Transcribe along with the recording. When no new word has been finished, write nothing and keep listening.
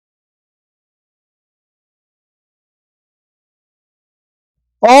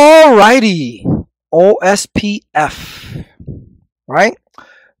Alrighty, OSPF, right?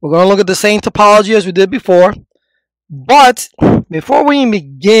 We're going to look at the same topology as we did before, but before we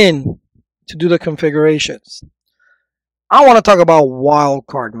begin to do the configurations, I want to talk about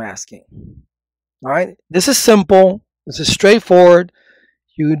wildcard masking. All right, this is simple. This is straightforward.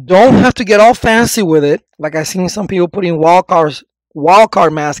 You don't have to get all fancy with it. Like I've seen some people putting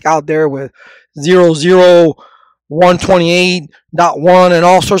wildcard mask out there with 00128.1 and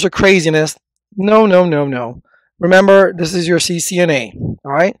all sorts of craziness. No, no, no, no. Remember, this is your CCNA.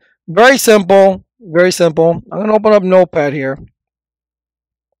 All right, very simple, very simple. I'm gonna open up Notepad here.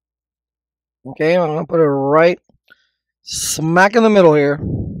 Okay, I'm gonna put it right smack in the middle here,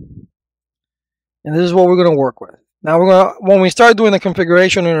 and this is what we're gonna work with. Now when we start doing the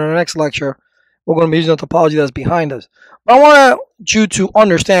configuration in our next lecture, we're gonna be using the topology that's behind us. But I want you to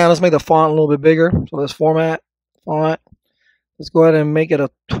understand. Let's make the font a little bit bigger. So let's format. Let's go ahead and make it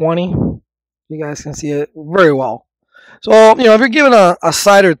a 20. You guys can see it very well. So if you're given a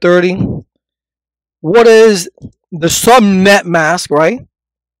CIDR 30, what is the subnet mask, right?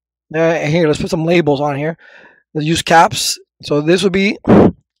 Here, let's put some labels on here. Let's use caps. So this would be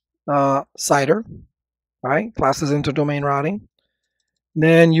CIDR, right? Classes interdomain routing.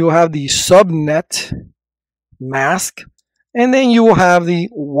 Then you have the subnet mask, and then you will have the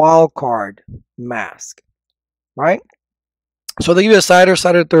wildcard mask, right? So they give you a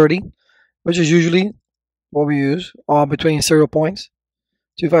CIDR 30, which is usually what we use, all between serial points,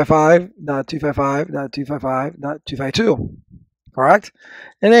 255.255.255.252, correct?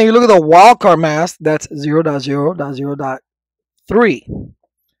 And then you look at the wildcard mask, that's 0.0.0.3.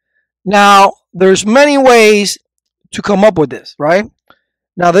 Now, there's many ways to come up with this, right?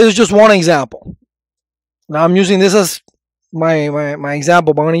 Now, this is just one example. Now, I'm using this as my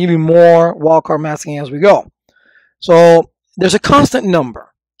example, but I'm going to give you more wildcard masking as we go. So, there's a constant number.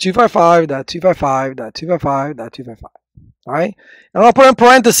 255.255.255.255. All right, and I'll put in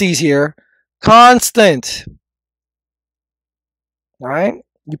parentheses here, constant. All right,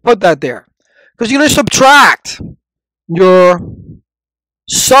 you put that there because you're going to subtract your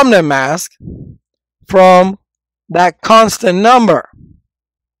subnet mask from that constant number.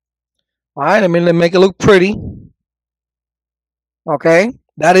 All right, I mean, to make it look pretty. Okay,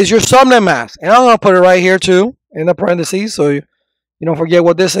 that is your subnet mask, and I'm going to put it right here too in the parentheses, so you don't forget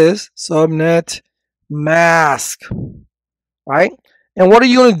what this is. Subnet mask, right? And what are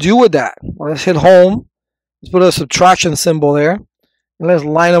you going to do with that? Well, let's hit home. Let's put a subtraction symbol there, and let's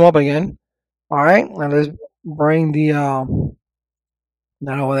line them up again. All right, and let's bring the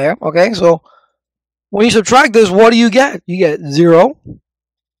that over there. Okay, so when you subtract this, what do you get? You get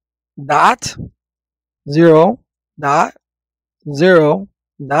 0.0.0.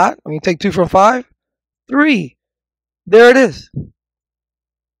 When you take 2 from 5, 3. There it is.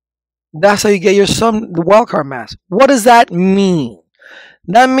 That's how you get the wildcard mask. What does that mean?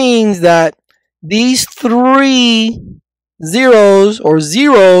 That means that these 3 zeros or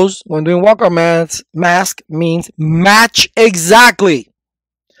zeros when doing wildcard mask means match exactly.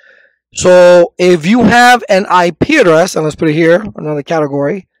 So if you have an IP address, and let's put it here, another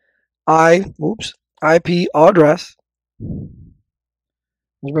category, IP address.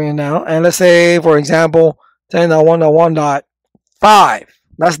 Let's bring it down, and let's say, for example, 10.1.1.5.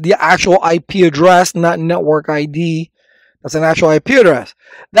 That's the actual IP address, not network ID. That's an actual IP address.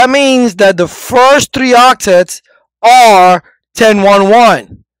 That means that the first 3 octets are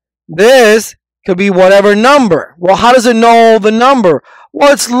 10.1.1. This could be whatever number. Well, how does it know the number?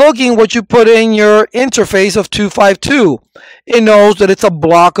 Well, it's looking what you put in your interface of 252. It knows that it's a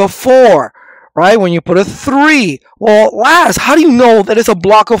block of 4, right? When you put a 3. Well, Laz, how do you know that it's a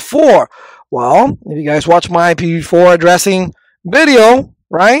block of 4? Well, if you guys watch my IPv4 addressing video,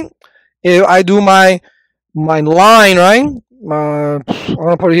 right? If I do my line, right? I'm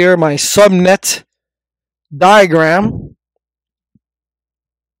gonna put it here, my subnet diagram.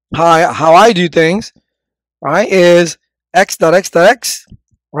 How I do things, right? Is x.x.x,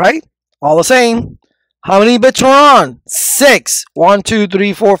 right? All the same. How many bits are on? 6. 1, 2,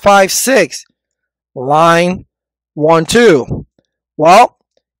 3, 4, 5, 6. Line 1, 2. Well,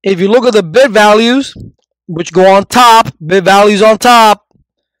 if you look at the bit values, which go on top, bit values on top,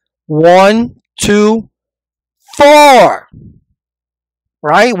 1, 2, 4.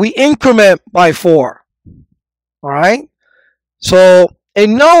 Right? We increment by 4. All right? So it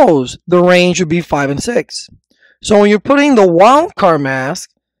knows the range would be 5 and 6. So when you're putting the wildcard mask,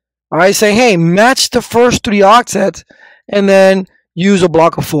 all right, say, hey, match the first 3 octets and then use a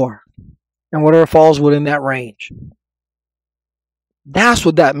block of 4 and whatever falls within that range. That's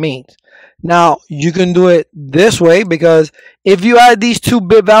what that means. Now, you can do it this way, because if you add these two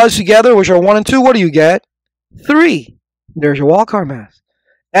bit values together, which are 1 and 2, what do you get? 3. There's your wildcard mask.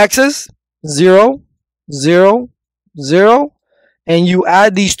 X's, 0, 0, 0. And you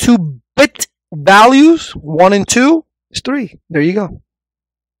add these two bit values, 1 and 2, it's 3. There you go.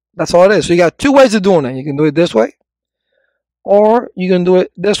 That's all it is. So you got two ways of doing it. You can do it this way, or you can do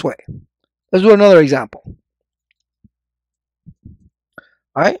it this way. Let's do another example.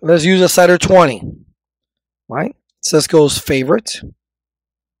 All right, let's use a setter 20. All right, Cisco's favorite.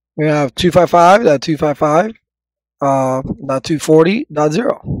 We have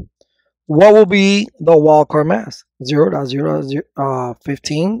 255.255.240.0. What will be the wildcard mask?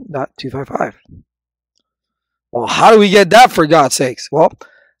 0.0.15.255. Well, how do we get that, for God's sakes? Well,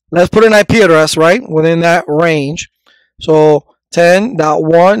 let's put an IP address, right, within that range. So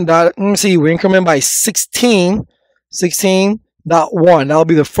 10.1. Let me see, we increment by 16. 16.1. That'll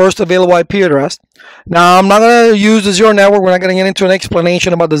be the first available IP address. Now, I'm not going to use the zero network. We're not going to get into an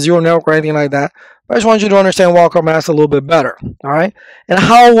explanation about the zero network or anything like that. But I just want you to understand wildcard mask a little bit better. All right. And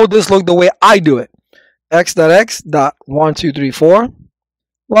how will this look the way I do it? X.X.1234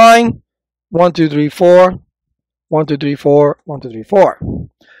 line 1234 1234 1234.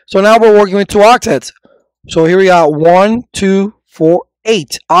 So now we're working with two octets. So here we got 1, 2, 4,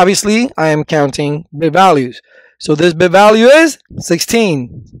 8. Obviously, I am counting bit values. So this bit value is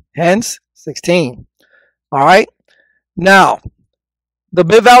 16, hence 16. All right. Now, the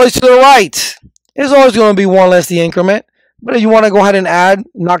bit values to the right is always going to be 1 less the increment. But if you want to go ahead and add,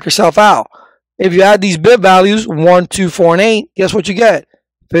 knock yourself out. If you add these bit values, 1, 2, 4, and 8, guess what you get?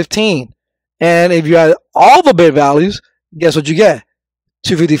 15. And if you add all the bit values, guess what you get?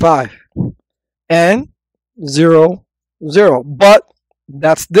 255. And 0, 0. But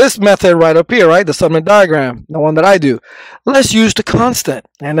that's this method right up here, right? The subnet diagram, the one that I do. Let's use the constant.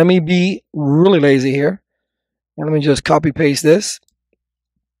 And let me be really lazy here. And let me just copy paste this.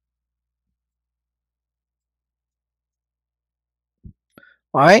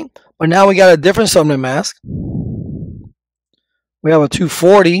 All right. But now we got a different subnet mask. We have a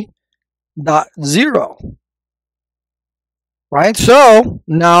 240.0. Right? So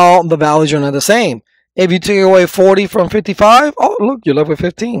now the values are not the same. If you take away 40 from 55, oh, look, you're left with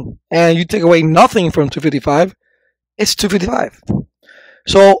 15. And you take away nothing from 255, it's 255.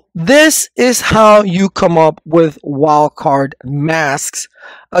 So this is how you come up with wildcard masks.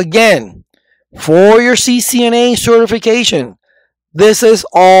 Again, for your CCNA certification, this is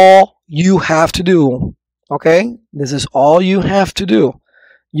all you have to do. Okay? This is all you have to do.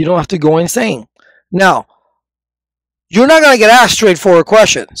 You don't have to go insane. Now, you're not going to get asked straightforward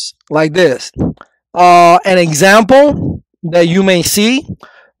questions like this. An example that you may see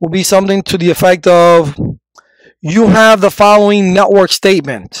will be something to the effect of, you have the following network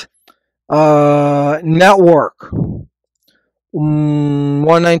statement. Network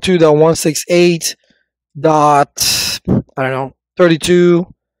 192.168. I don't know, 32.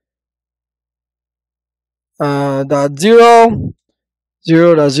 .0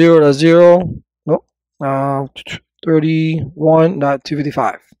 0.0.0. Nope.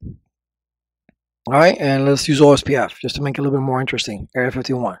 31.255. All right, and let's use OSPF just to make it a little bit more interesting. Area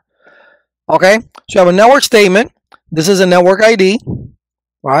 51. Okay, so you have a network statement. This is a network ID,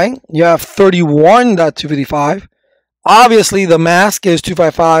 right? You have 31.255. Obviously, the mask is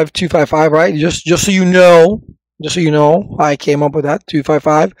 255.255, right? Just so you know, I came up with that.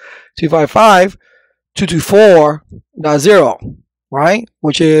 255.224.0, right?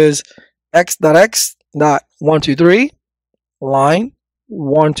 Which is X.X.123 line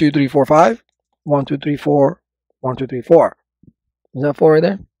 12345. 1234, 1234. Is that 4 right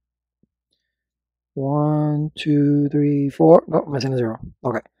there? 1, 2, 3, 4. No, missing a 0.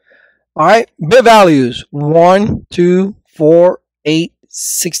 Okay. All right. Bit values 1, 2, 4, 8,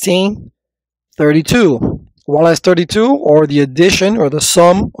 16, 32. 1 less 32, or the addition or the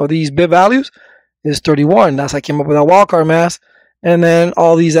sum of these bit values, is 31. That's how I came up with that wildcard mask. And then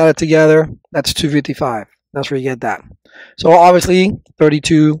all these added together, that's 255. That's where you get that. So obviously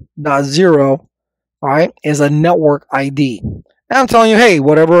 32.0, all right, is a network ID. And I'm telling you, hey,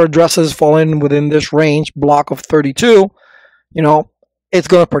 whatever addresses fall in within this range block of 32, you know, it's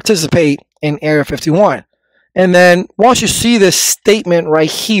going to participate in Area 51. And then once you see this statement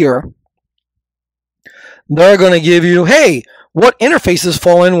right here, they're going to give you, hey, what interfaces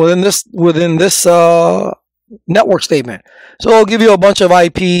fall in within this network statement. So it'll give you a bunch of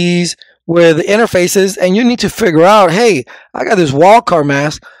IPs with interfaces, and you need to figure out, hey, I got this wildcard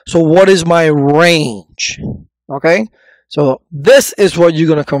mask, so what is my range? Okay, so this is what you're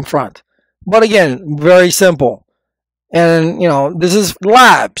going to confront. But again, very simple. And, you know, this is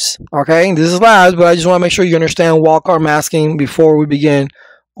labs, okay? This is labs, but I just want to make sure you understand wildcard masking before we begin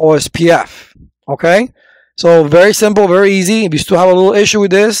OSPF, okay? So very simple, very easy. If you still have a little issue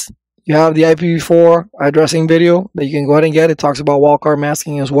with this, you have the IPv4 addressing video that you can go ahead and get. It talks about wildcard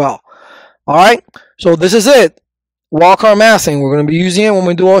masking as well. All right, so this is it. Wildcard masking, we're going to be using it when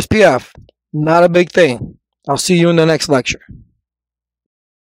we do OSPF. Not a big thing. I'll see you in the next lecture.